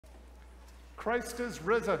Christ is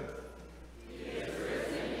risen. He is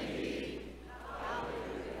risen indeed.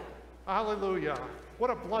 Hallelujah. Hallelujah.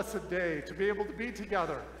 What a blessed day to be able to be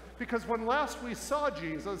together. Because when last we saw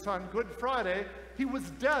Jesus on Good Friday, he was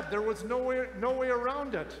dead. There was no way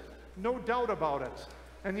around it. No doubt about it.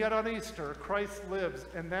 And yet on Easter, Christ lives,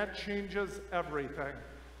 and that changes everything.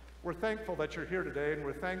 We're thankful that you're here today, and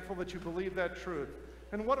we're thankful that you believe that truth.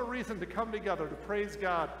 And what a reason to come together to praise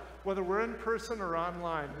God, whether we're in person or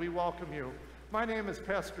online. We welcome you. My name is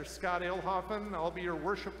Pastor Scott Ailhoffen. I'll be your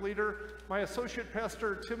worship leader. My associate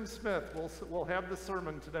pastor, Tim Smith, will have the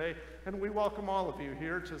sermon today, and we welcome all of you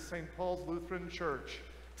here to St. Paul's Lutheran Church.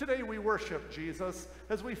 Today we worship Jesus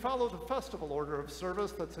as we follow the festival order of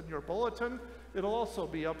service that's in your bulletin. It'll also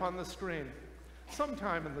be up on the screen.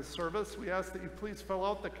 Sometime in the service, we ask that you please fill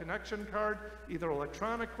out the connection card, either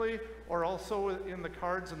electronically or also in the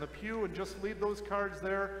cards in the pew, and just leave those cards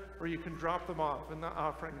there, or you can drop them off in the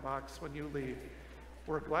offering box when you leave.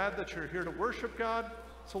 We're glad that you're here to worship God,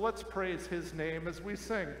 so let's praise his name as we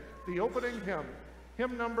sing the opening hymn,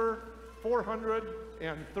 hymn number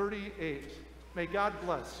 438. May God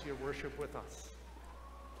bless your worship with us.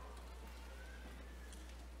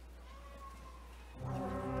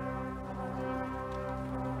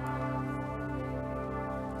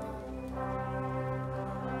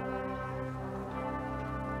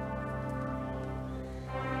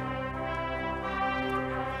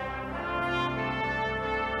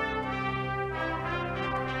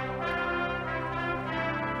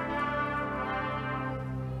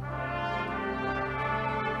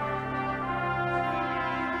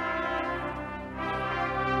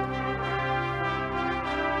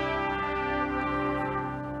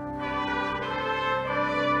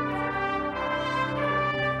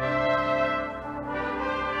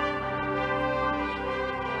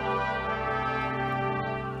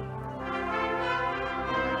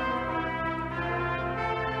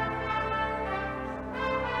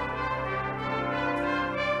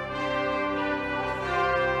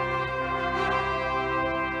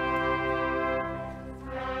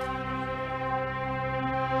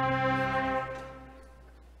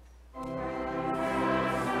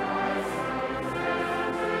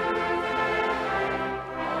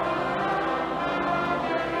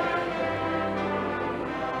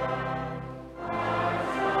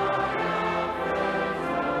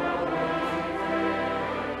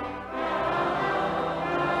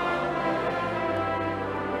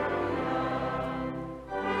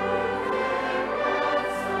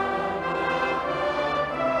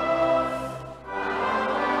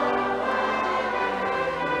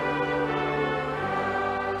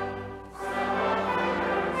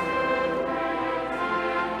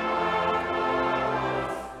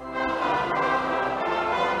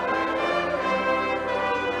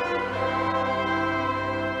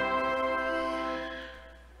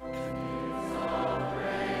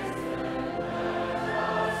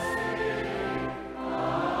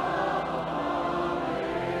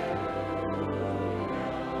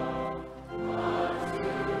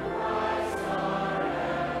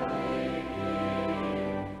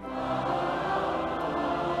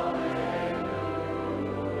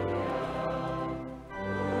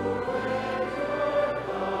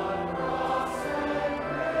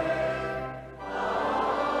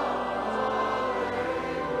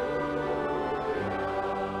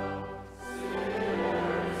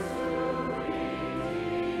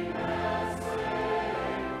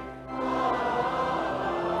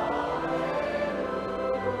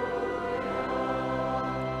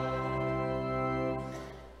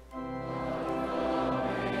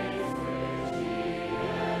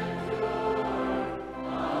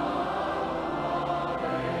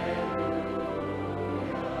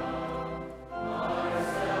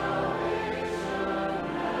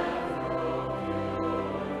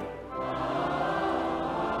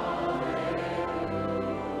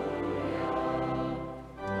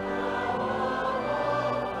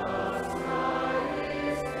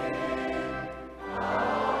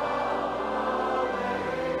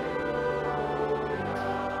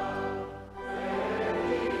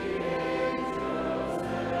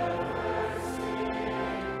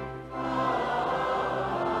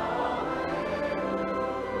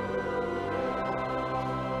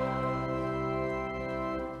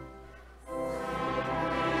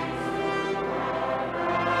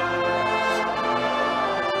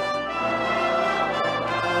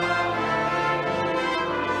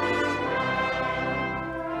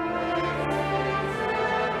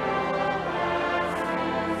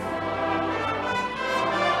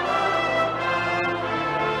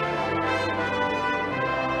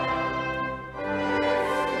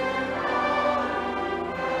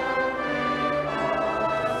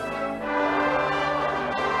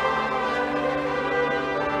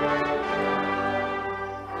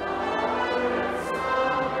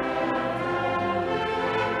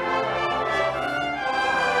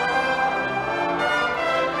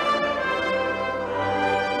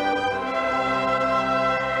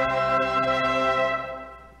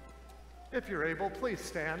 If you're able, please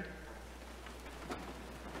stand.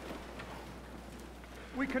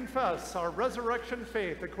 We confess our resurrection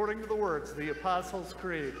faith according to the words of the Apostles'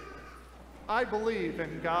 Creed. I believe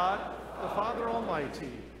in God, the Father Almighty,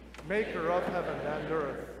 maker of heaven and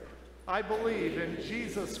earth. I believe in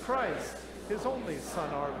Jesus Christ, his only Son,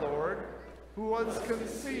 our Lord, who was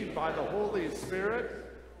conceived by the Holy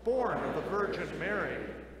Spirit, born of the Virgin Mary,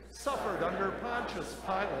 suffered under Pontius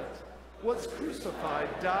Pilate, was crucified,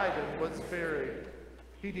 died, and was buried.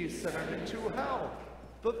 He descended into hell.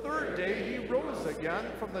 The third day he rose again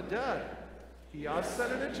from the dead. He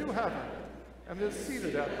ascended into heaven and is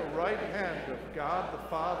seated at the right hand of God the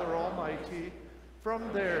Father Almighty. From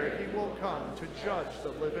there he will come to judge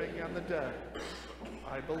the living and the dead.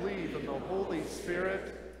 I believe in the Holy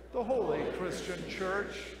Spirit, the holy Christian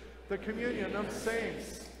Church, the communion of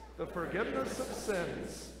saints, the forgiveness of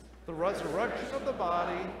sins, the resurrection of the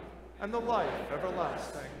body, and the life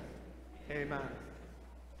everlasting. Amen.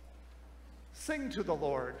 Sing to the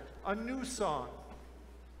Lord a new song.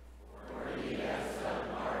 For he has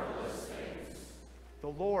done marvelous things. The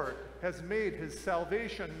Lord has made his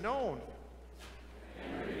salvation known.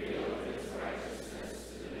 And revealed his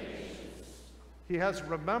righteousness to the nations. He has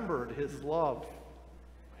remembered his love.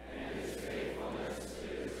 And his faithfulness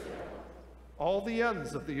to Israel. All the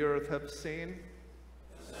ends of the earth have seen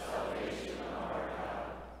The salvation of our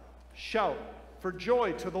God. Shout for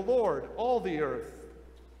joy to the Lord, all the earth.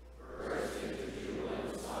 Burst into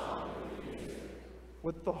jubilant song with music.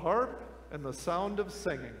 With the harp and the sound of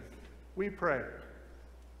singing, we pray.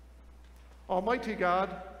 Almighty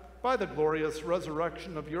God, by the glorious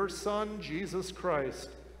resurrection of your Son, Jesus Christ,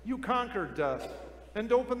 you conquered death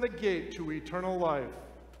and opened the gate to eternal life.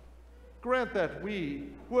 Grant that we,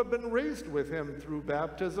 who have been raised with him through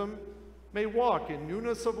baptism, may walk in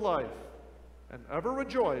newness of life and ever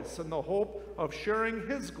rejoice in the hope of sharing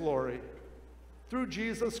his glory. Through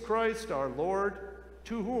Jesus Christ our Lord,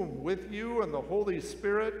 to whom with you and the Holy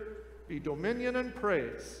Spirit be dominion and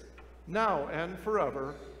praise, now and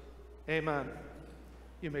forever. Amen.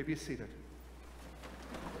 You may be seated.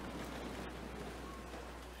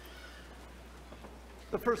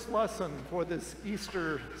 The first lesson for this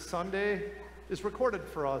Easter Sunday is recorded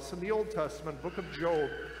for us in the Old Testament book of Job,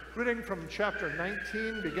 reading from chapter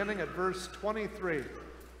 19, beginning at verse 23.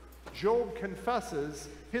 Job confesses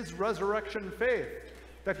his resurrection faith,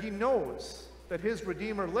 that he knows that his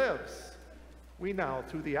Redeemer lives. We now,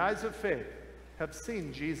 through the eyes of faith, have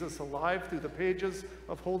seen Jesus alive through the pages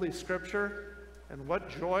of Holy Scripture, and what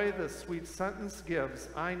joy this sweet sentence gives.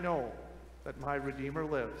 I know that my Redeemer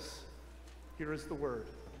lives. Here is the word.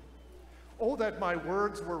 Oh, that my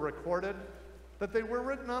words were recorded, that they were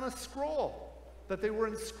written on a scroll, that they were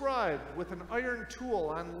inscribed with an iron tool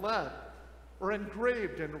on lead, or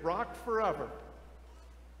engraved in rock forever.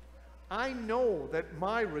 I know that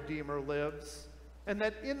my Redeemer lives, and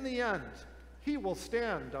that in the end he will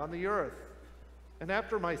stand on the earth. And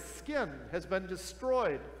after my skin has been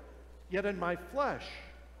destroyed, yet in my flesh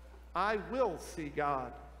I will see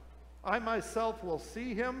God. I myself will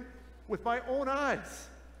see him with my own eyes,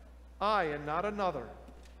 I and not another.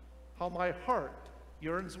 How my heart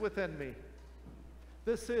yearns within me.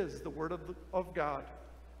 This is the word of God.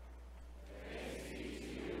 Thanks be to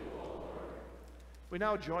you, O Lord. We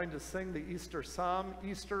now join to sing the Easter Psalm,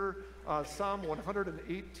 Psalm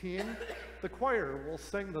 118. The choir will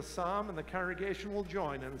sing the psalm, and the congregation will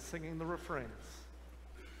join in singing the refrains.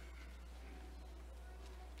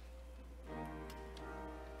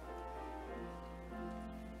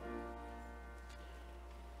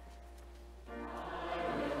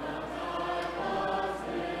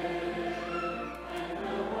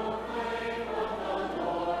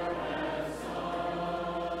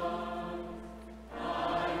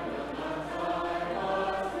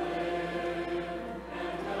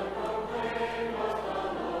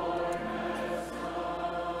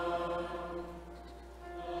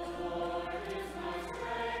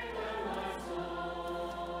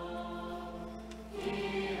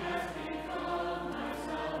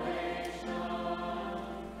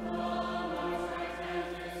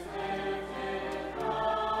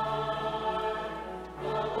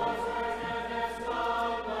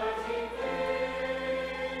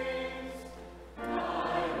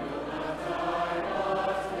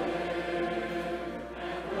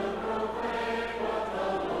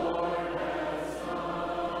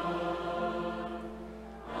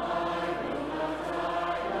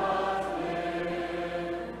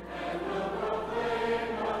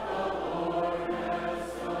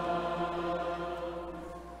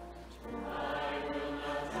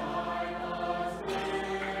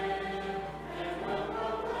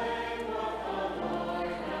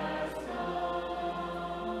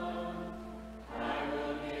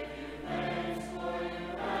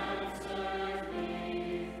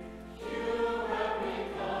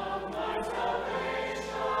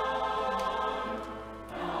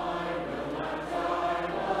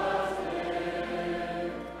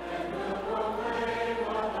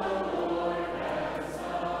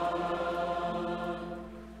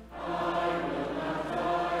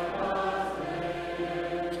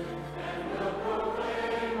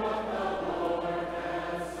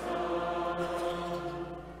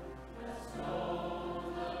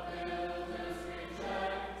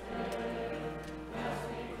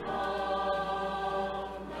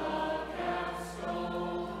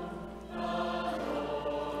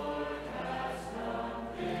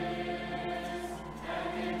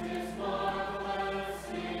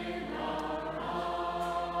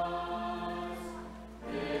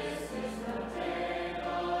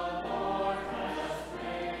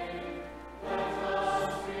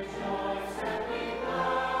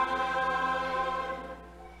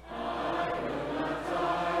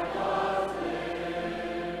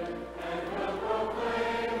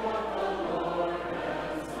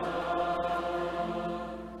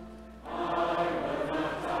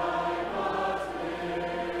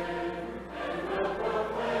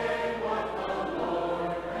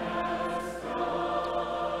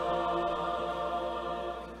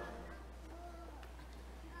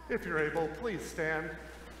 If you're able, please stand.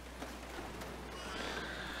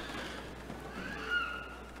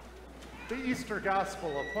 The Easter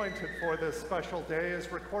Gospel appointed for this special day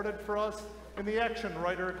is recorded for us in the action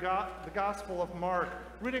writer, the Gospel of Mark,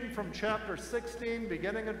 reading from chapter 16,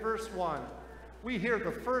 beginning at verse 1. We hear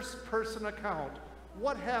the first person account.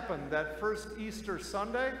 What happened that first Easter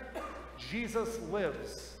Sunday? Jesus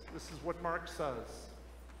lives. This is what Mark says.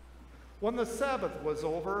 When the Sabbath was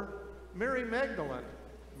over, Mary Magdalene,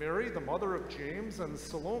 Mary, the mother of James, and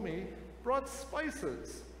Salome brought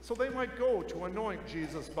spices so they might go to anoint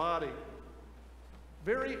Jesus' body.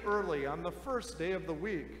 Very early on the first day of the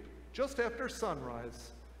week, just after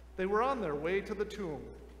sunrise, they were on their way to the tomb.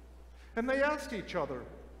 And they asked each other,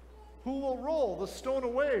 "Who will roll the stone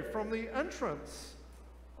away from the entrance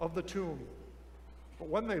of the tomb?" But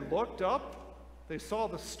when they looked up, they saw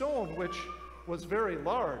the stone, which was very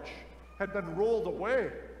large, had been rolled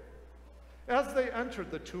away. As they entered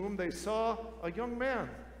the tomb, they saw a young man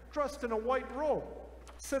dressed in a white robe,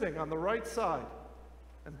 sitting on the right side,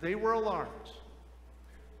 and they were alarmed.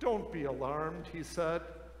 "Don't be alarmed," he said.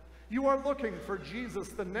 "You are looking for Jesus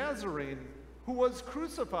the Nazarene, who was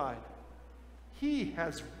crucified. He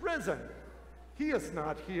has risen. He is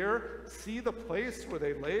not here. See the place where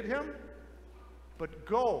they laid him? But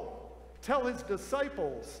go, tell his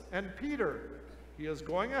disciples and Peter, he is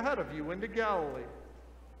going ahead of you into Galilee.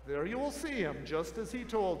 There you will see him, just as he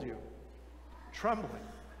told you." Trembling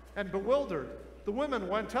and bewildered, the women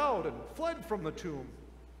went out and fled from the tomb.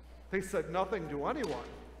 They said nothing to anyone,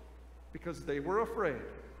 because they were afraid.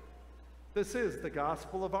 This is the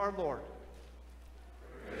gospel of our Lord.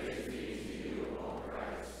 Praise be to you, O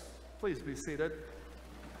Christ. Please be seated.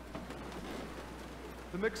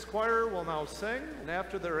 The mixed choir will now sing, and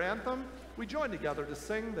after their anthem, we join together to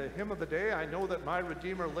sing the hymn of the day, "I Know That My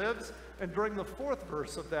Redeemer Lives." And during the fourth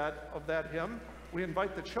verse of that hymn, we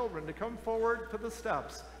invite the children to come forward to the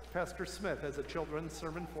steps. Pastor Smith has a children's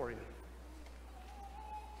sermon for you.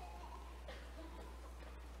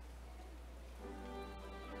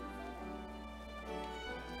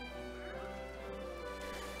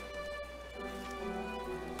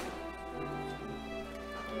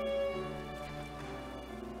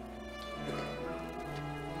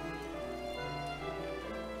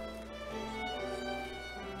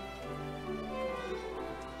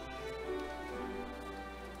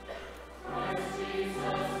 Christ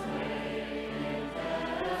Jesus, reign in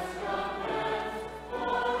the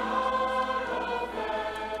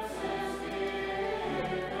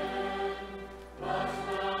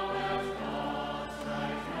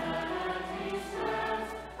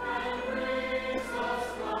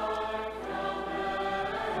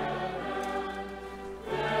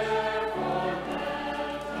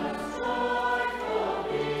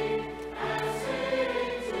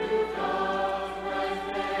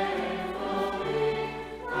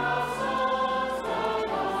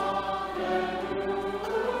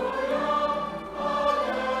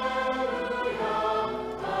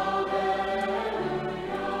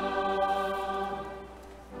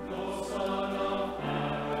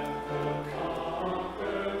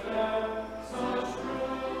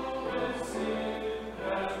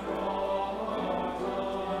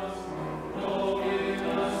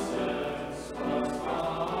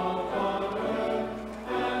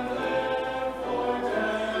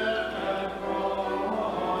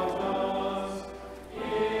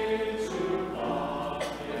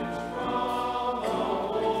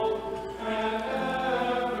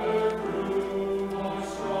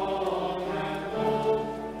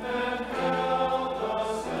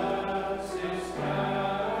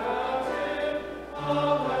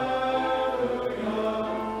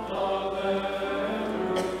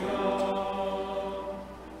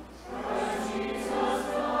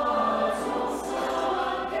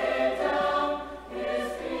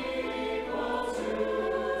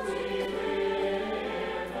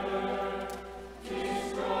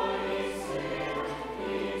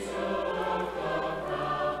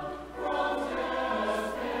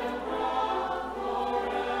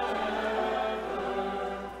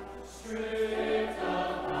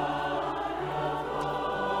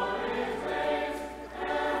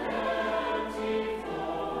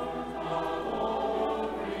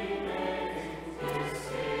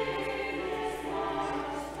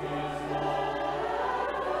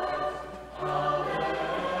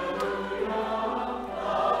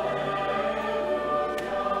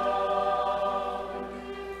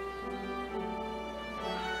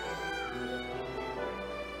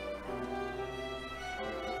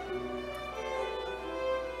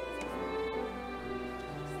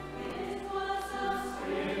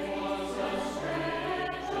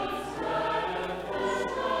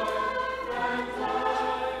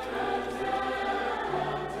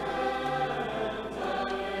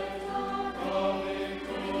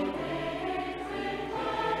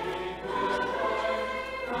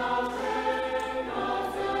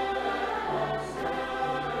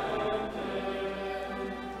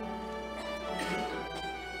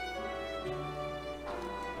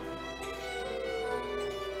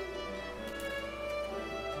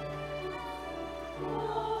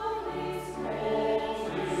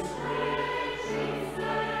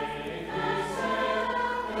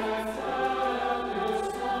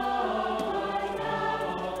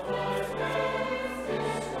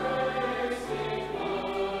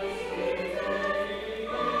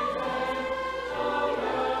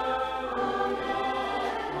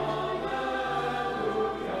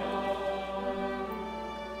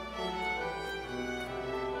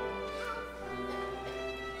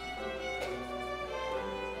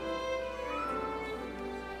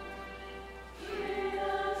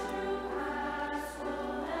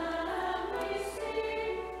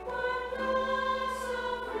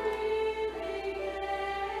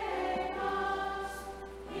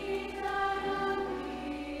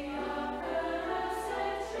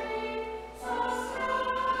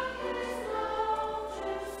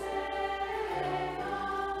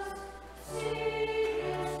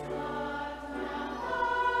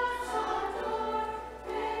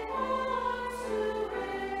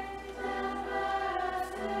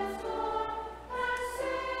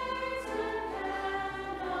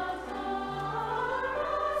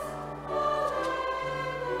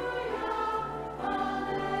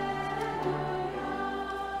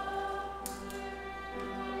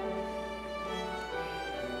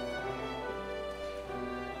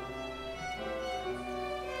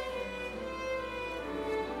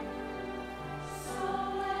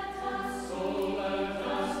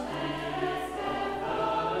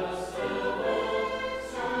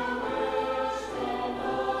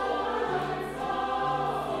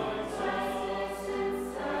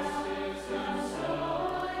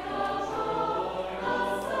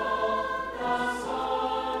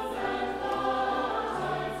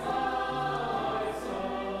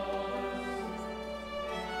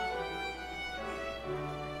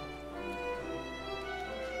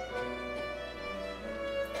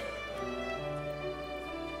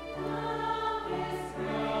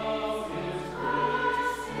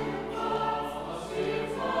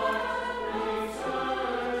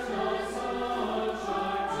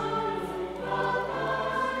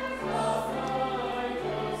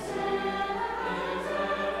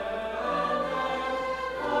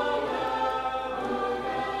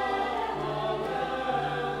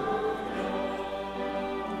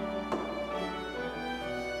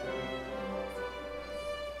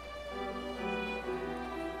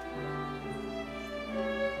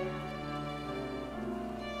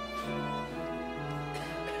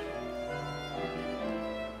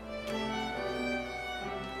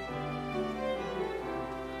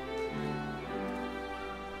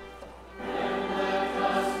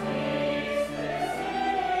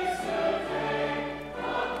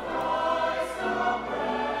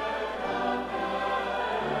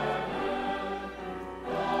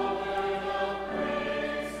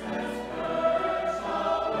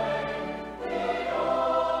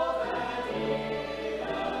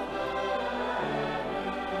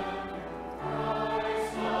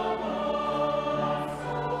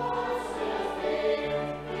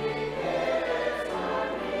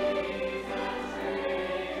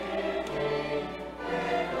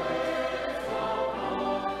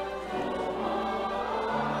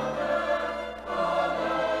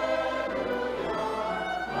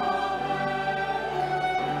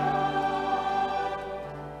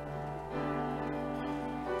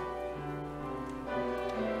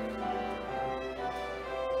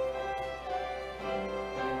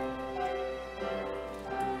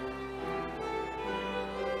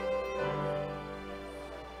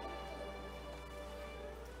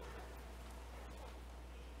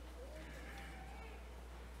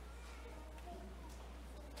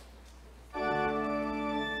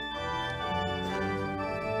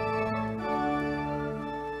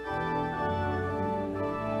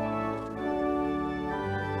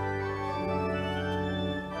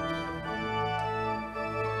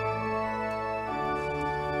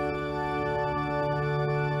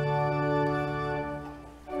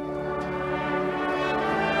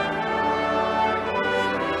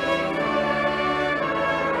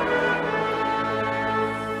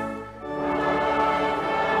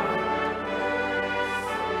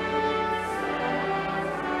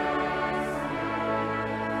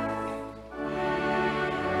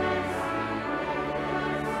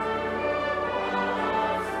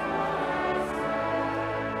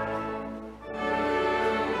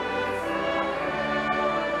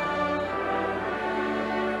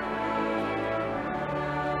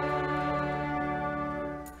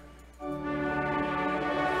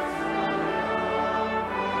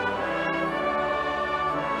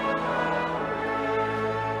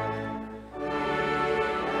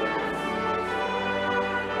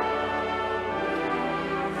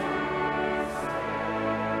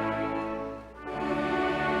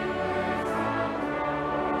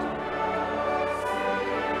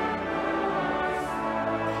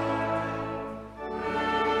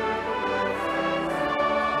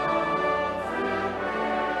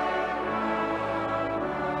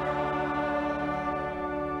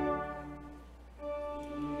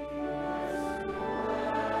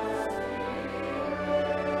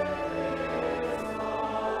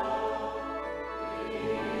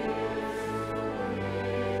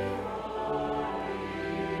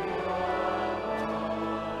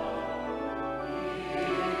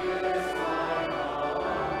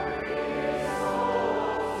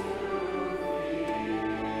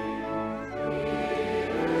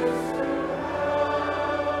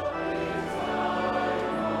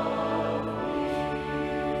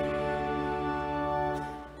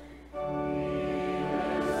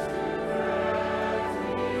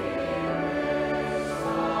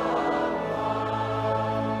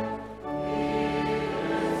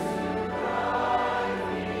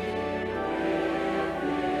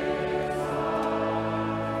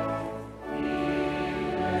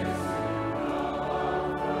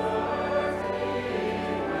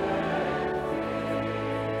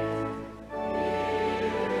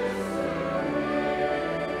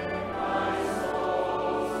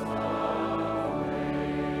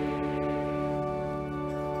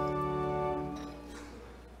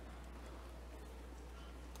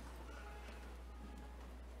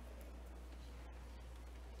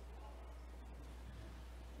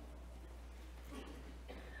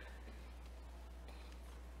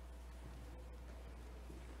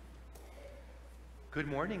Good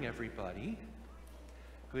morning, everybody.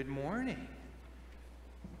 Good morning.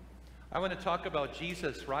 I want to talk about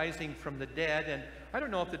Jesus rising from the dead, and I don't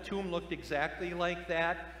know if the tomb looked exactly like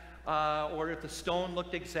that, or if the stone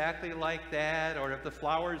looked exactly like that, or if the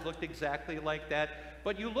flowers looked exactly like that,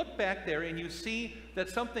 but you look back there and you see that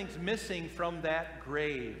something's missing from that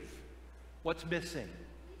grave. What's missing?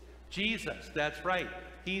 Jesus, that's right.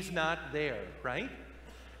 He's not there, right?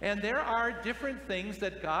 And there are different things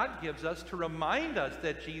that God gives us to remind us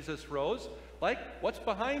that Jesus rose, like what's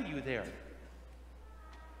behind you there?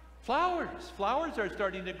 Flowers. Flowers are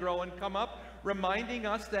starting to grow and come up, reminding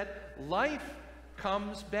us that life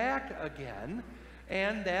comes back again,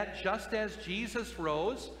 and that just as Jesus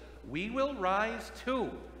rose, we will rise too.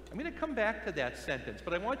 I'm going to come back to that sentence,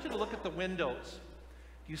 but I want you to look at the windows.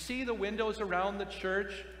 You see the windows around the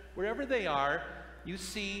church, wherever they are, you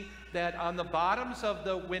see that on the bottoms of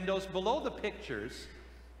the windows below the pictures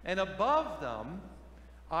and above them,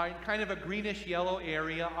 in kind of a greenish yellow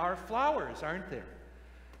area, are flowers, aren't there?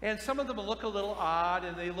 And some of them look a little odd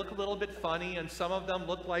and they look a little bit funny, and some of them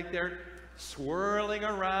look like they're swirling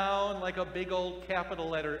around like a big old capital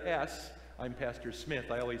letter S. I'm Pastor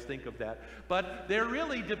Smith, I always think of that. But they're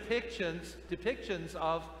really depictions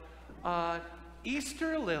of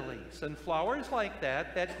Easter lilies and flowers like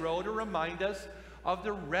that that grow to remind us of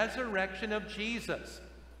the resurrection of Jesus.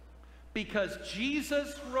 Because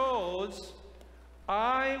Jesus rose,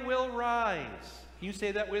 I will rise. Can you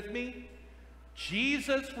say that with me?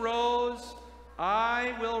 Jesus rose,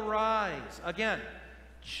 I will rise. Again,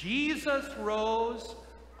 Jesus rose,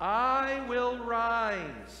 I will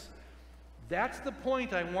rise. That's the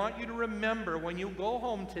point I want you to remember when you go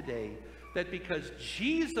home today, that because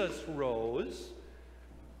Jesus rose,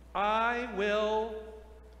 I will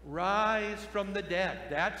rise from the dead.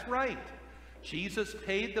 That's right. Jesus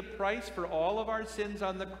paid the price for all of our sins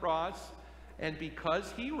on the cross, and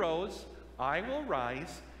because he rose, I will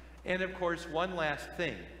rise. And of course, one last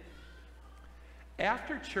thing.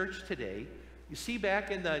 After church today, you see back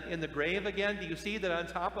in the grave again, do you see that on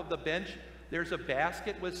top of the bench there's a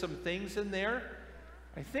basket with some things in there?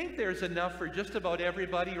 I think there's enough for just about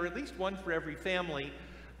everybody, or at least one for every family.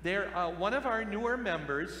 One of our newer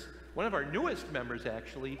members, one of our newest members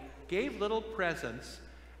actually, gave little presents,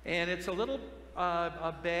 and it's a little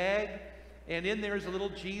a bag, and in there is a little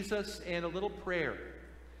Jesus and a little prayer,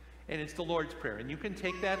 and it's the Lord's Prayer, and you can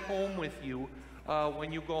take that home with you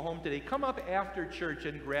when you go home today. Come up after church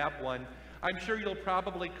and grab one. I'm sure you'll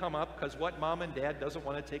probably come up, because what mom and dad doesn't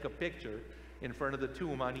want to take a picture in front of the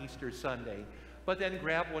tomb on Easter Sunday? But then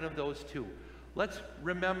grab one of those too. Let's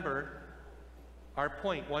remember our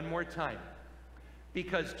point one more time.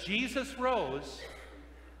 Because Jesus rose,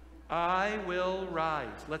 I will rise.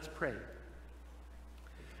 Let's pray.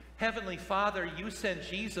 Heavenly Father, you sent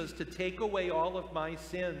Jesus to take away all of my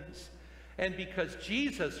sins. And because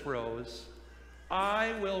Jesus rose,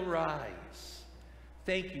 I will rise.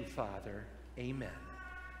 Thank you, Father. Amen.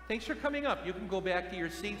 Thanks for coming up. You can go back to your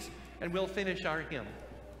seats and we'll finish our hymn.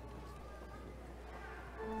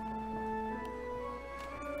 Amen.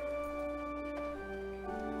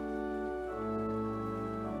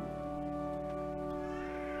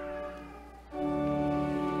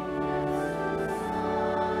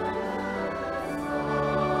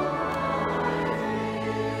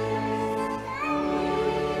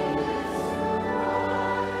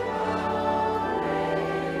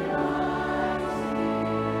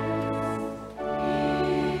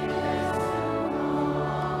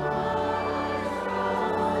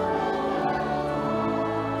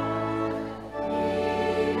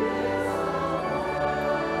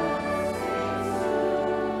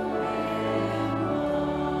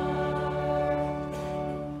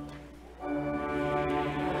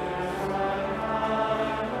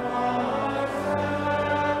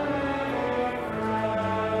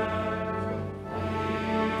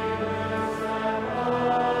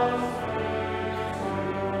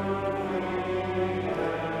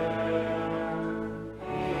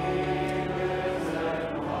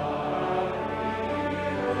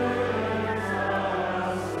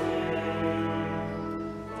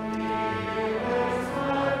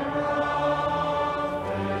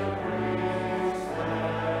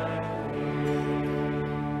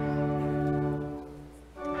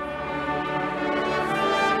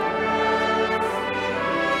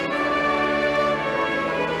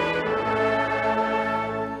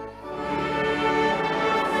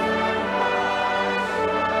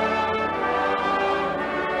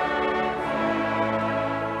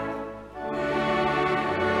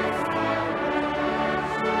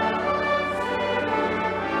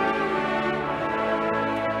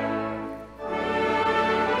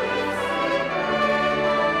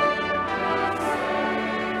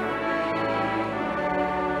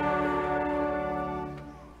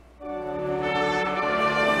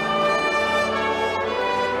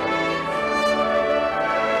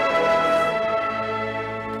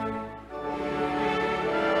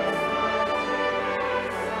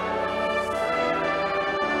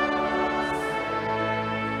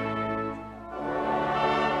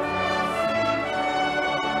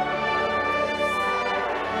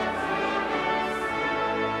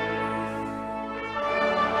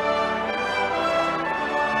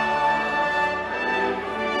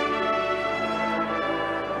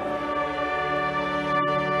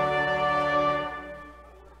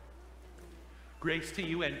 Grace to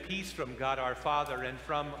you and peace from God our Father and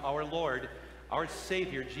from our Lord, our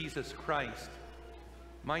Savior, Jesus Christ.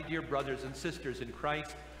 My dear brothers and sisters in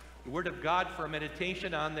Christ, the Word of God for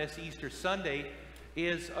meditation on this Easter Sunday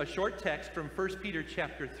is a short text from 1 Peter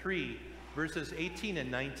chapter 3, verses 18 and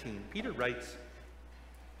 19. Peter writes,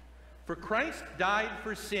 "For Christ died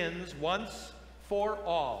for sins once for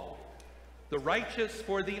all, the righteous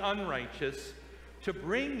for the unrighteous, to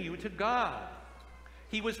bring you to God.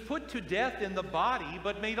 He was put to death in the body,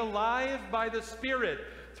 but made alive by the Spirit,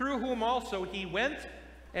 through whom also he went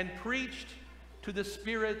and preached to the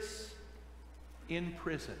spirits in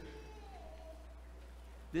prison."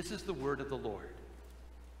 This is the word of the Lord.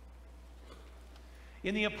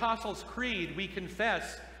 In the Apostles' Creed, we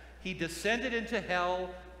confess he descended into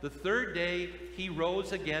hell. The third day, he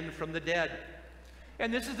rose again from the dead.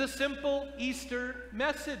 And this is the simple Easter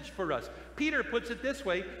message for us. Peter puts it this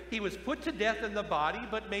way: he was put to death in the body,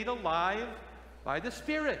 but made alive by the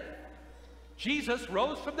Spirit. Jesus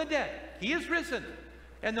rose from the dead. He is risen.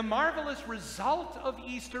 And the marvelous result of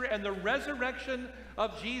Easter and the resurrection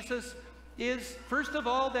of Jesus is, first of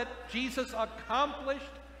all, that Jesus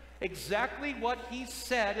accomplished exactly what he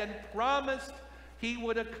said and promised he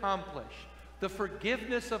would accomplish: the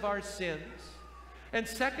forgiveness of our sins. And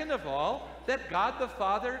second of all, that God the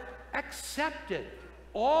Father accepted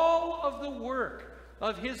all of the work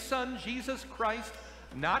of his Son Jesus Christ,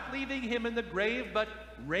 not leaving him in the grave, but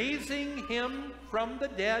raising him from the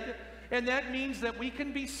dead. And that means that we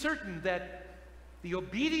can be certain that the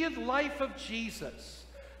obedient life of Jesus,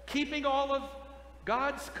 keeping all of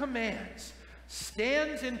God's commands,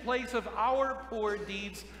 stands in place of our poor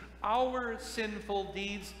deeds, our sinful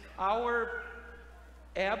deeds, our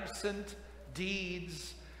absent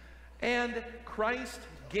deeds. And Christ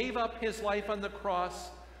gave up his life on the cross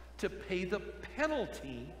to pay the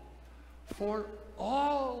penalty for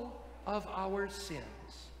all of our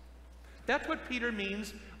sins. That's what Peter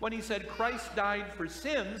means when he said Christ died for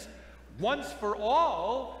sins once for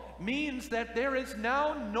all. Means that there is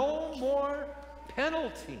now no more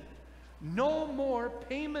penalty, no more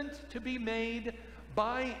payment to be made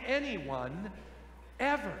by anyone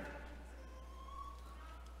ever.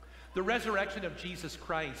 The resurrection of Jesus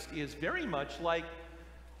Christ is very much like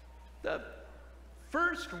the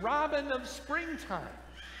first robin of springtime.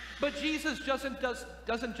 But Jesus doesn't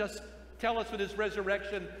just tell us with his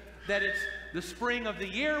resurrection that it's the spring of the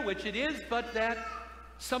year, which it is, but that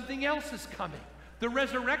something else is coming. The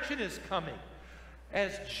resurrection is coming.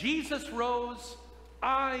 As Jesus rose,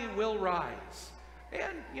 I will rise.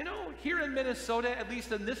 And, you know, here in Minnesota, at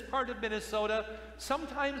least in this part of Minnesota,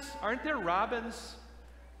 sometimes aren't there robins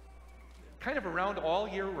kind of around all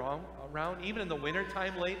year around, even in the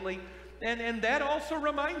wintertime lately? And that also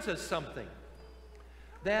reminds us something.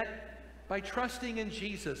 That by trusting in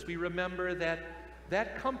Jesus, we remember that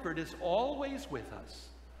that comfort is always with us,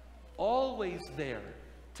 always there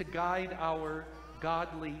to guide our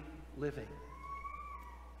godly living.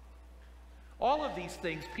 All of these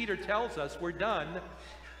things, Peter tells us, were done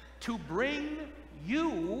to bring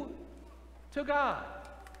you to God.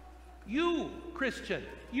 You, Christian,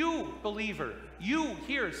 you, believer, you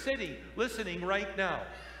here sitting, listening right now.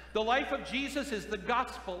 The life of Jesus is the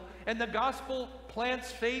gospel, and the gospel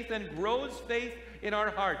plants faith and grows faith in our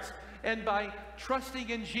hearts. And by trusting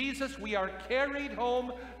in Jesus, we are carried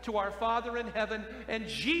home to our Father in heaven, and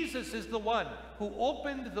Jesus is the one who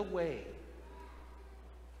opened the way.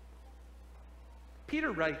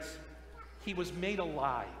 Peter writes, he was made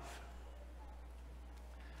alive.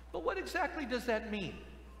 But what exactly does that mean?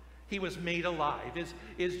 He was made alive.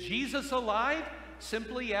 Is Jesus alive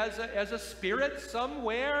simply as a spirit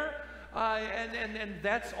somewhere, and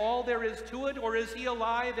that's all there is to it? Or is he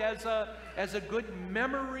alive as a good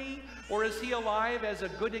memory? Or is he alive as a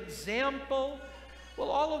good example? Well,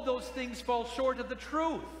 all of those things fall short of the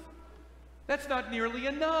truth. That's not nearly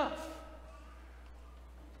enough.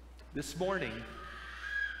 This morning,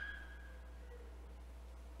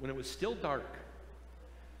 when it was still dark,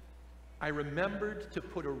 I remembered to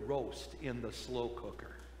put a roast in the slow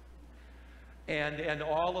cooker. And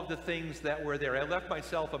all of the things that were there. I left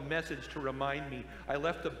myself a message to remind me. I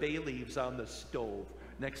left the bay leaves on the stove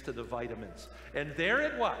next to the vitamins. And there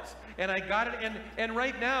it was. And I got it. And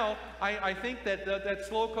right now, I think that that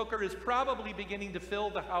slow cooker is probably beginning to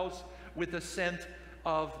fill the house with the scent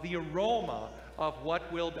of the aroma of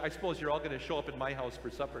what will, I suppose you're all going to show up at my house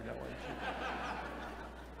for supper now,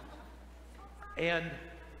 aren't you?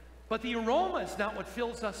 But the aroma is not what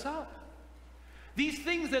fills us up. These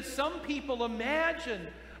things that some people imagine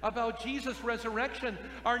about Jesus' resurrection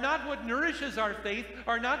are not what nourishes our faith,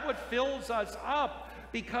 are not what fills us up,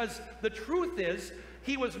 because the truth is,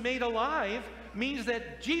 he was made alive means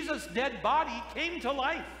that Jesus' dead body came to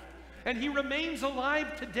life, and he remains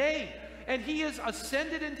alive today, and he is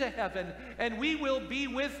ascended into heaven, and we will be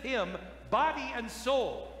with him, body and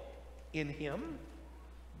soul in him,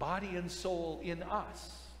 body and soul in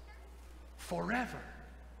us, forever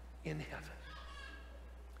in heaven.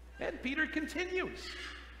 And Peter continues.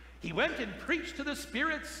 He went and preached to the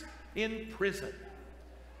spirits in prison.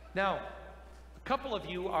 Now, a couple of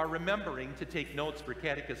you are remembering to take notes for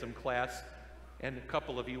catechism class, and a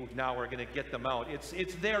couple of you now are going to get them out.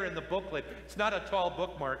 It's there in the booklet. It's not a tall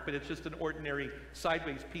bookmark, but it's just an ordinary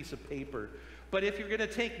sideways piece of paper. But if you're going to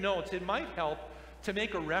take notes, it might help to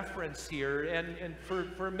make a reference here, and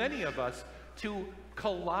for many of us, to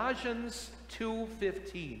Colossians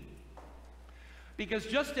 2:15. Because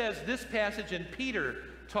just as this passage in Peter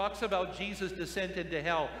talks about Jesus' descent into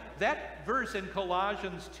hell, that verse in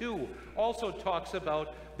Colossians 2 also talks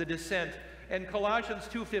about the descent. And Colossians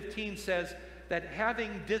 2:15 says that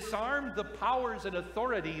having disarmed the powers and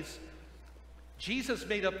authorities, Jesus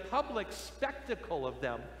made a public spectacle of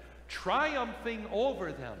them, triumphing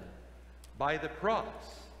over them by the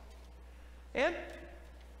cross. And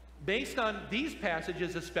based on these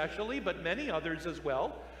passages especially, but many others as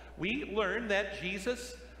well, we learn that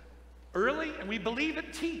Jesus early, and we believe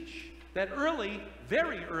and teach that early,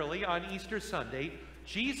 very early on Easter Sunday,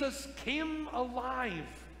 Jesus came alive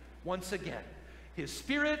once again. His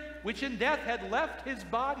spirit, which in death had left his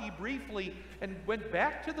body briefly and went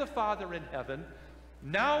back to the Father in heaven,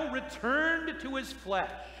 now returned to his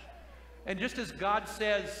flesh. And just as God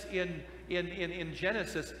says in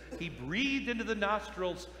Genesis, he breathed into the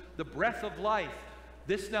nostrils the breath of life.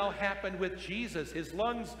 This now happened with Jesus. His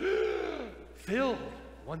lungs filled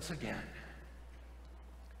once again.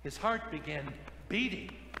 His heart began beating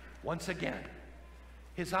once again.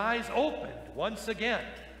 His eyes opened once again.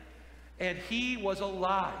 And he was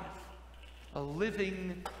alive, a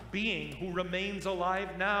living being who remains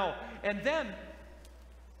alive now. And then,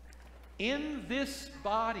 in this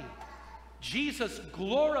body, Jesus'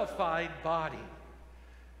 glorified body,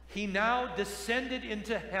 he now descended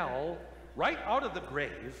into hell, right out of the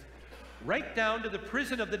grave, right down to the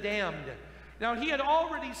prison of the damned. Now, he had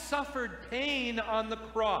already suffered pain on the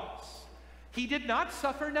cross. He did not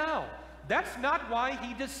suffer now. That's not why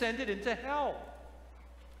he descended into hell.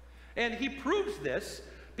 And he proves this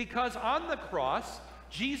because on the cross,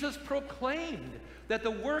 Jesus proclaimed that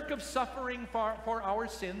the work of suffering for our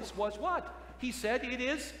sins was what? He said, "It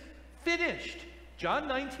is finished." John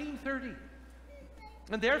 19:30.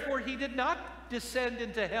 And therefore, he did not descend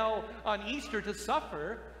into hell on Easter to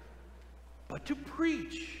suffer, but to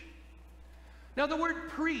preach. Now, the word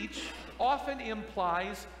preach often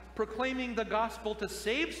implies proclaiming the gospel to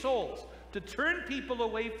save souls, to turn people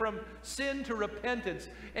away from sin to repentance,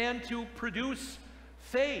 and to produce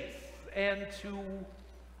faith, and to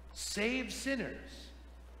save sinners.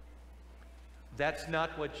 That's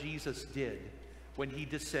not what Jesus did when he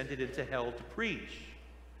descended into hell to preach.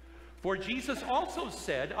 For Jesus also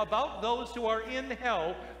said about those who are in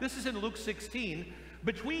hell, this is in Luke 16,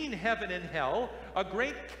 between heaven and hell, a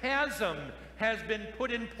great chasm has been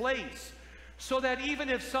put in place, so that even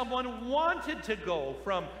if someone wanted to go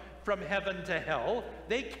from heaven to hell,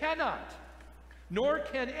 they cannot, nor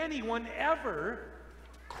can anyone ever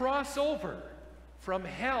cross over from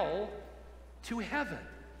hell to heaven.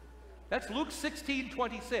 That's Luke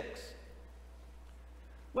 16:26.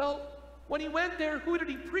 Well, when he went there, who did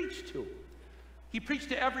he preach to? He preached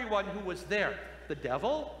to everyone who was there. The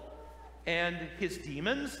devil and his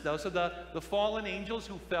demons, those are the fallen angels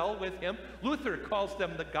who fell with him. Luther calls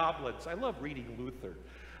them the goblins. I love reading Luther.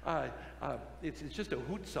 It's just a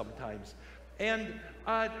hoot sometimes. And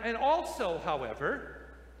also, however,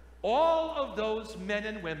 all of those men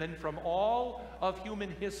and women from all of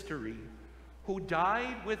human history who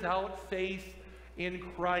died without faith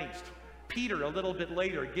in Christ. Peter, a little bit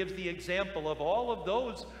later, gives the example of all of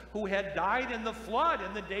those who had died in the flood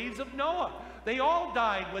in the days of Noah. They all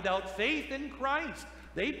died without faith in Christ.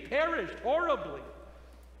 They perished horribly.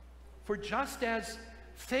 For just as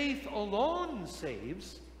faith alone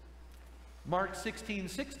saves, Mark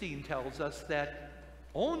 16:16 tells us that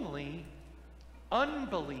only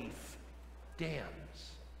unbelief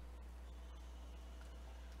damns.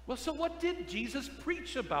 Well, so what did Jesus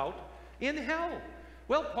preach about in hell?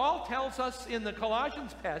 Well, Paul tells us in the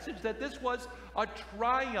Colossians passage that this was a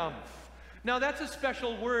triumph. Now, that's a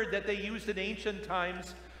special word that they used in ancient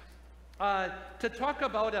times to talk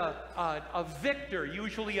about a victor,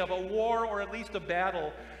 usually of a war or at least a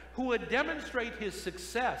battle, who would demonstrate his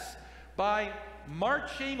success by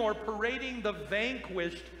marching or parading the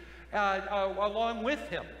vanquished along with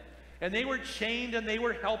him. And they were chained and they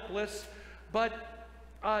were helpless, But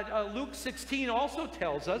Luke 16 also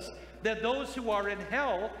tells us that those who are in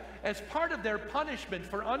hell, as part of their punishment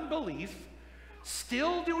for unbelief,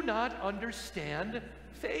 still do not understand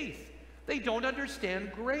faith. They don't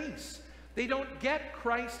understand grace. They don't get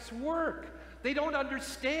Christ's work. They don't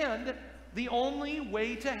understand the only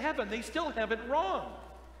way to heaven. They still have it wrong.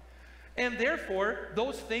 And therefore,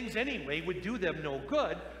 those things anyway would do them no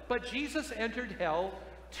good. But Jesus entered hell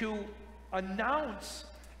to announce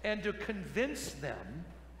and to convince them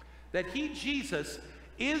that he, Jesus,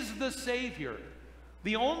 is the Savior,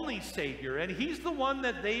 the only Savior, and he's the one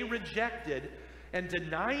that they rejected, and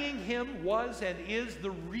denying him was and is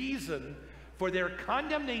the reason for their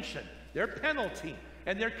condemnation, their penalty,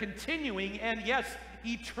 and their continuing and, yes,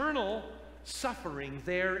 eternal suffering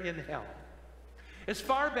there in hell. As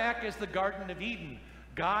far back as the Garden of Eden,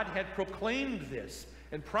 God had proclaimed this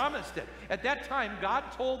and promised it. At that time,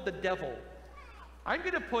 God told the devil, I'm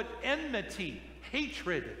going to put enmity,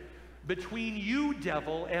 hatred, between you,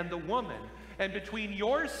 devil, and the woman, and between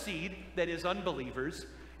your seed, that is unbelievers,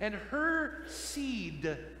 and her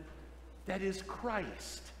seed, that is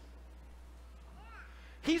Christ.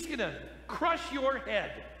 He's going to crush your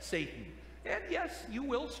head, Satan. And yes, you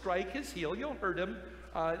will strike his heel. You'll hurt him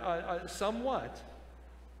somewhat.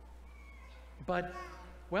 But,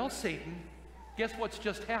 well, Satan, guess what's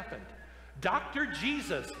just happened? Dr.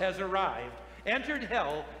 Jesus has arrived, entered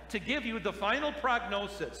hell to give you the final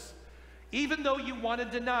prognosis. Even though you want to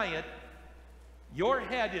deny it, your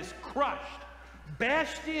head is crushed,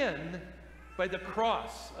 bashed in by the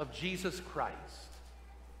cross of Jesus Christ.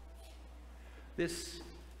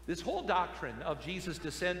 This whole doctrine of Jesus'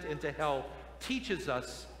 descent into hell teaches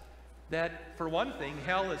us that, for one thing,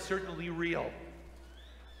 hell is certainly real.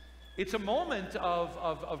 It's a moment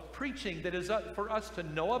of preaching that is for us to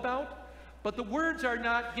know about, but the words are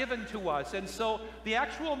not given to us. And so the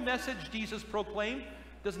actual message Jesus proclaimed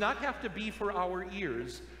does not have to be for our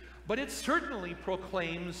ears, but it certainly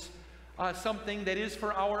proclaims something that is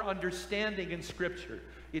for our understanding in Scripture.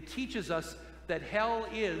 It teaches us that hell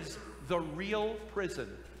is the real prison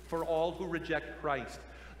for all who reject Christ.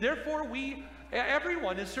 Therefore,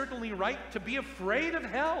 everyone is certainly right to be afraid of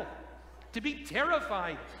hell, to be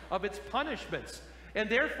terrified of its punishments. And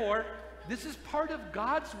therefore, this is part of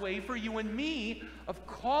God's way for you and me of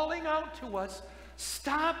calling out to us,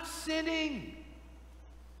 stop sinning.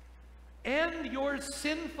 End your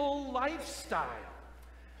sinful lifestyle.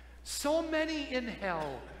 So many in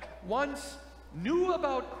hell once knew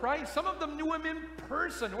about Christ. Some of them knew him in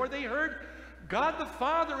person, or they heard God the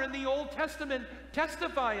Father in the Old Testament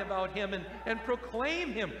testify about him and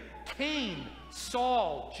proclaim him. Cain,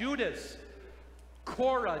 Saul, Judas,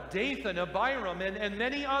 Korah, Dathan, Abiram, and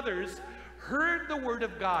many others heard the word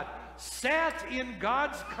of God, sat in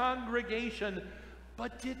God's congregation,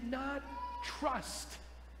 but did not trust,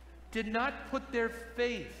 did not put their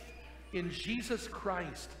faith in Jesus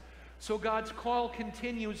Christ. So God's call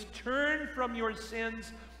continues, turn from your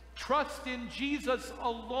sins, trust in Jesus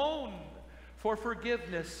alone for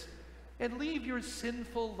forgiveness, and leave your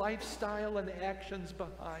sinful lifestyle and actions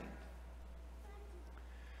behind.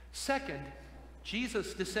 Second,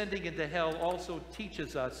 Jesus descending into hell also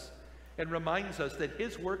teaches us and reminds us that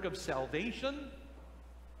his work of salvation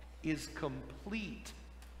is complete.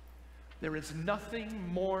 There is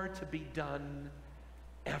nothing more to be done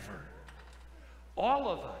ever. All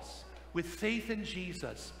of us with faith in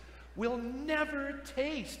Jesus will never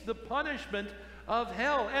taste the punishment of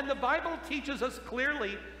hell. And the Bible teaches us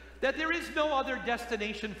clearly that there is no other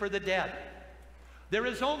destination for the dead. There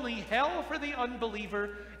is only hell for the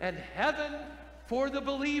unbeliever and heaven for the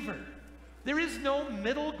believer. There is no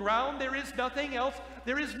middle ground. There is nothing else.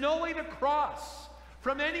 There is no way to cross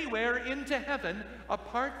from anywhere into heaven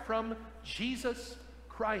apart from Jesus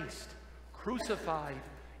Christ, crucified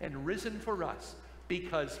and risen for us.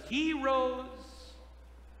 Because he rose,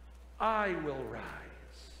 I will rise.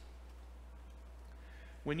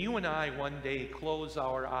 When you and I one day close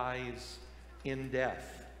our eyes in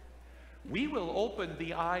death, we will open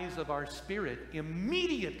the eyes of our spirit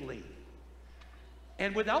immediately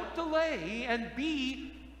and without delay, and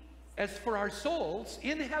be, as for our souls,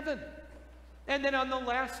 in heaven. And then on the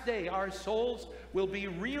last day, our souls will be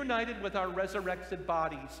reunited with our resurrected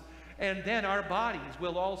bodies, and then our bodies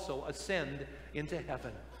will also ascend into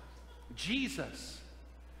heaven. Jesus,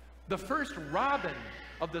 the first robin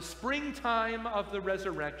of the springtime of the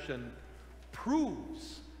resurrection,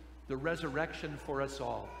 proves the resurrection for us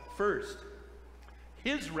all. First,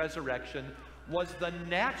 his resurrection was the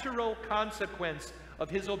natural consequence of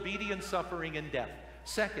his obedient suffering and death.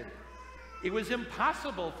 Second, It was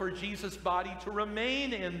impossible for Jesus' body to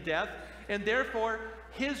remain in death, and therefore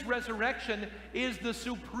his resurrection is the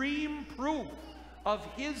supreme proof of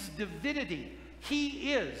his divinity.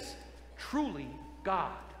 He is truly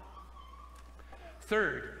God.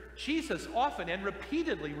 Third, Jesus often and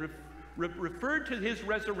repeatedly referred to his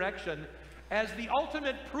resurrection as the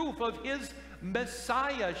ultimate proof of his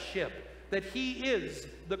messiahship, that he is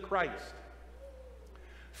the Christ.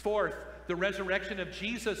 Fourth, the resurrection of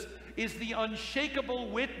Jesus is the unshakable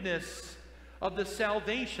witness of the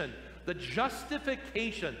salvation, the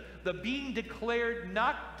justification, the being declared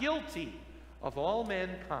not guilty of all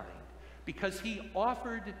mankind, because he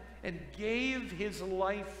offered and gave his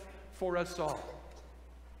life for us all,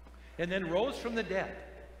 and then rose from the dead.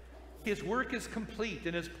 His work is complete,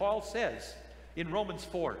 and as Paul says in Romans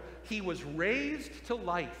 4, he was raised to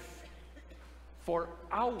life for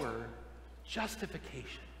our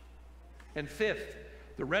justification. And fifth,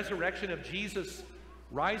 the resurrection of Jesus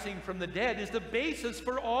rising from the dead is the basis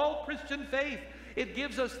for all Christian faith. It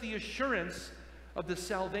gives us the assurance of the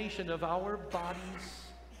salvation of our bodies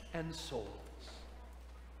and souls.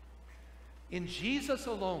 In Jesus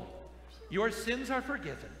alone, your sins are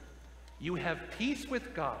forgiven, you have peace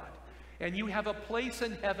with God, and you have a place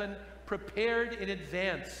in heaven prepared in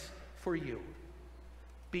advance for you.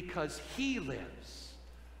 Because he lives,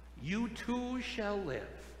 you too shall live,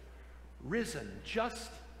 risen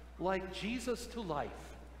just like Jesus to life,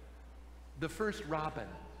 the first robin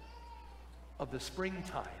of the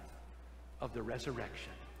springtime of the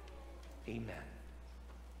resurrection. Amen.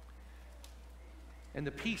 And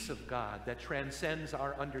the peace of God that transcends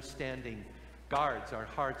our understanding guards our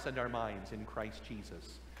hearts and our minds in Christ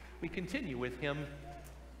Jesus. We continue with hymn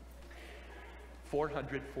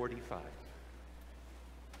 445.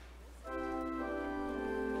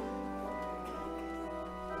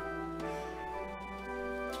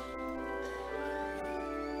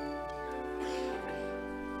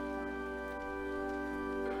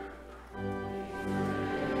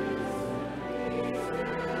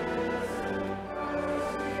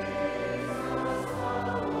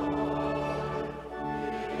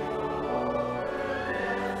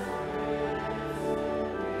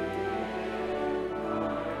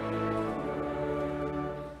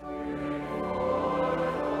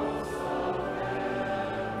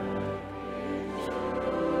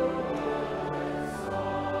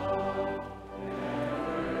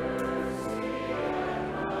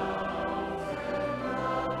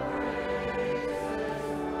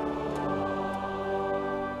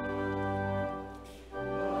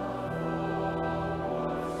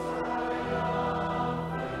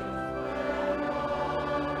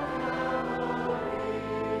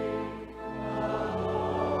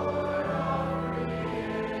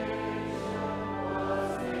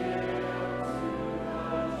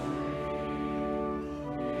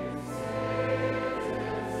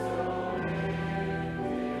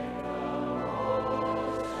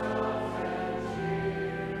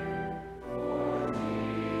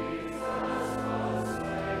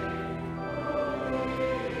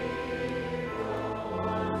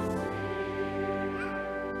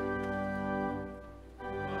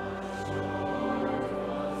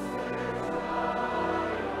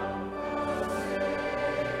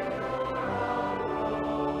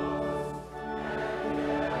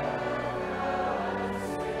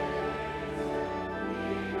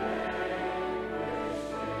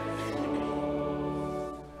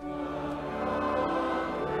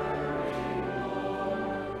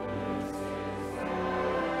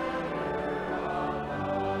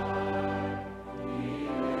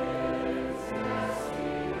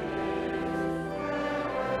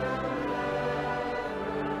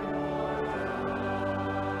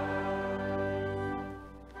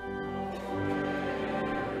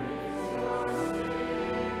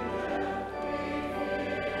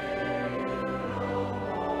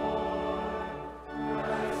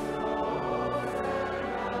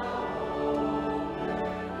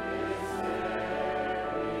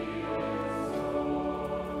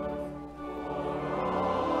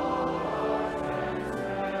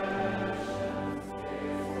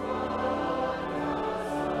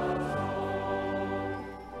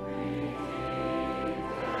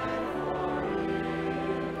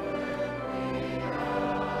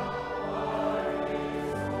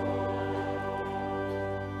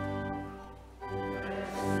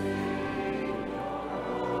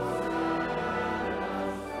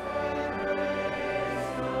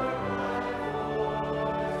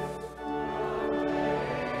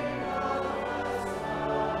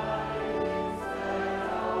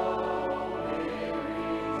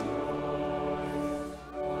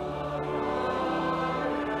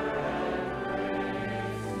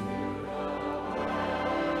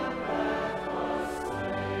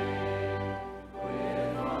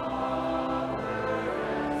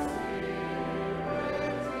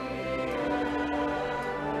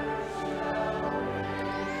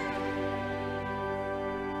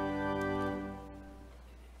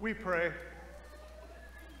 We pray.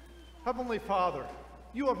 Heavenly Father,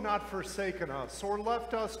 you have not forsaken us or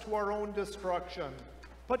left us to our own destruction,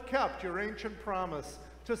 but kept your ancient promise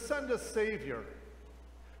to send a Savior.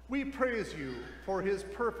 We praise you for his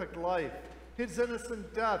perfect life, his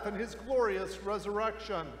innocent death, and his glorious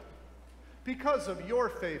resurrection. Because of your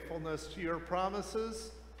faithfulness to your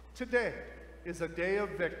promises, today is a day of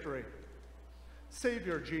victory.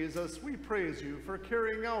 Savior Jesus, we praise you for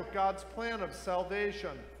carrying out God's plan of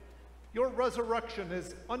salvation. Your resurrection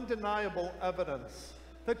is undeniable evidence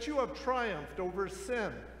that you have triumphed over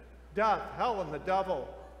sin, death, hell, and the devil.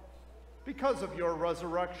 Because of your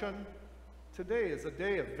resurrection, today is a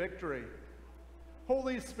day of victory.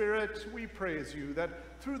 Holy Spirit, we praise you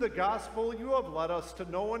that through the gospel you have led us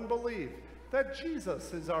to know and believe that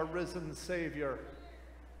Jesus is our risen Savior.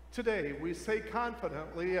 Today we say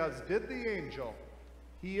confidently, as did the angel,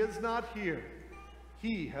 he is not here,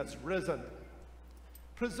 he has risen.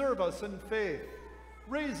 Preserve us in faith,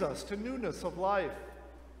 raise us to newness of life.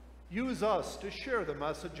 Use us to share the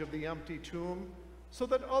message of the empty tomb so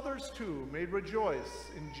that others too may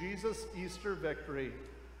rejoice in Jesus' Easter victory.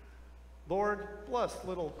 Lord, bless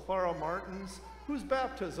little Clara Martins, whose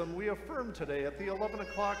baptism we affirm today at the 11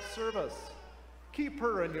 o'clock service. Keep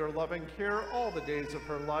her in your loving care all the days of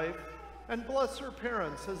her life, and bless her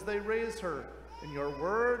parents as they raise her in your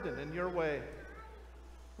word and in your way.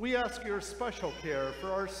 We ask your special care for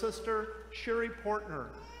our sister, Sherry Portner,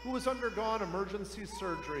 who has undergone emergency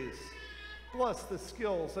surgeries. Bless the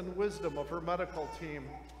skills and wisdom of her medical team.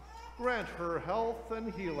 Grant her health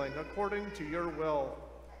and healing according to your will.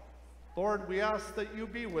 Lord, we ask that you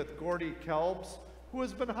be with Gordy Kelbs, who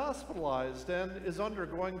has been hospitalized and is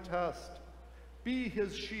undergoing tests. Be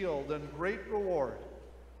his shield and great reward.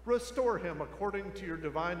 Restore him according to your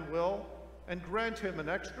divine will, and grant him an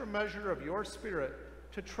extra measure of your Spirit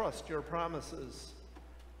to trust your promises.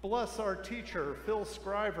 Bless our teacher, Phil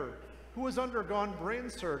Scriver, who has undergone brain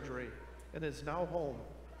surgery and is now home.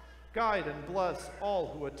 Guide and bless all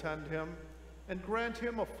who attend him, and grant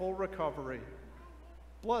him a full recovery.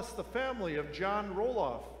 Bless the family of John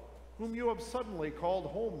Roloff, whom you have suddenly called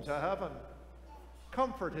home to heaven.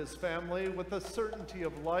 Comfort his family with the certainty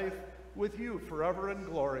of life with you forever in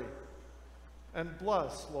glory. And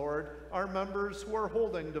bless, Lord, our members who are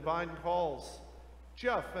holding divine calls,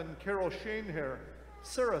 Jeff and Carol Shanehair,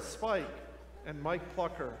 Sarah Spike, and Mike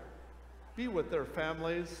Plucker. Be with their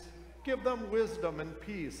families. Give them wisdom and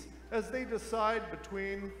peace as they decide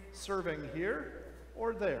between serving here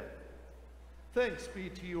or there. Thanks be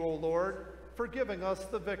to you, O Lord, for giving us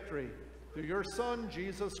the victory through your Son,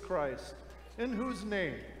 Jesus Christ, in whose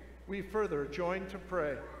name we further join to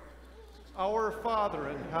pray. Our Father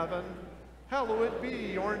in heaven, hallowed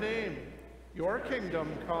be your name. Your kingdom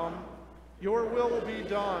come, your will be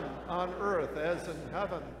done on earth as in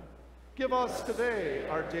heaven. Give us today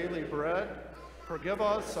our daily bread. Forgive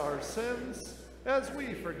us our sins as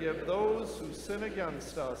we forgive those who sin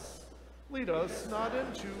against us. Lead us not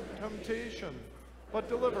into temptation, but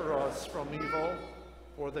deliver us from evil.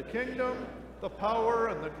 For the kingdom, the power,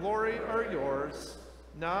 and the glory are yours,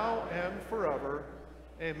 now and forever.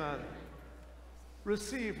 Amen.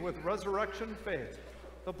 Receive with resurrection faith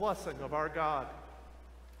the blessing of our God.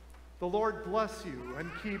 The Lord bless you and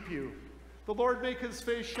keep you. The Lord make his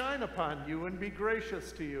face shine upon you and be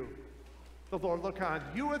gracious to you. The Lord look on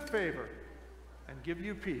you with favor and give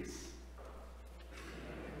you peace.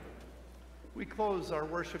 We close our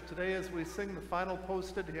worship today as we sing the final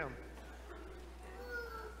posted hymn.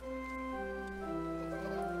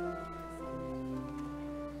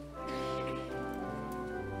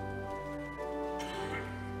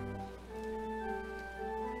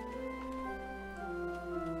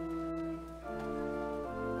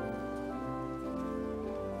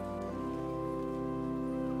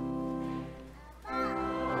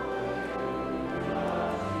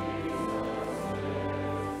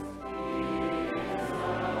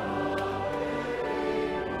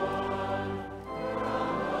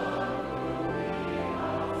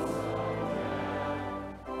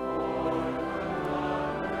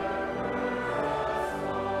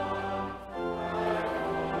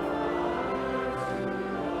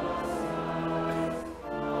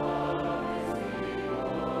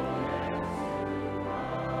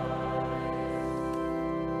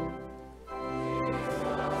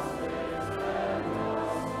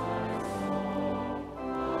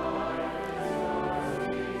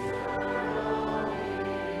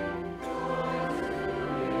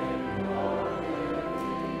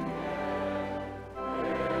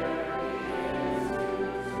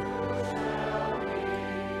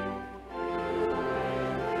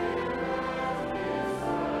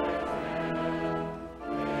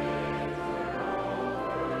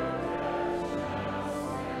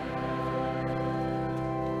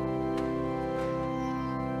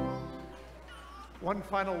 One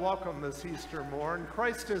final welcome this Easter morn.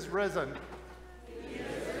 Christ is risen. He is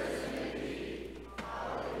risen indeed.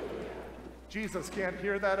 Hallelujah. Jesus can't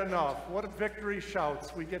hear that enough. What victory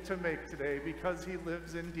shouts we get to make today because he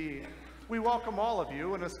lives indeed. We welcome all of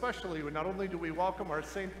you, and especially not only do we welcome our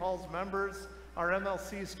St. Paul's members, our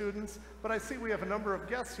MLC students, but I see we have a number of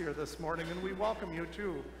guests here this morning, and we welcome you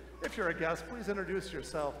too. If you're a guest, please introduce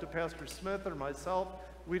yourself to Pastor Smith or myself.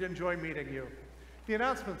 We'd enjoy meeting you. The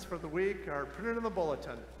announcements for the week are printed in the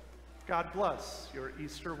bulletin. God bless your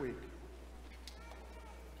Easter week.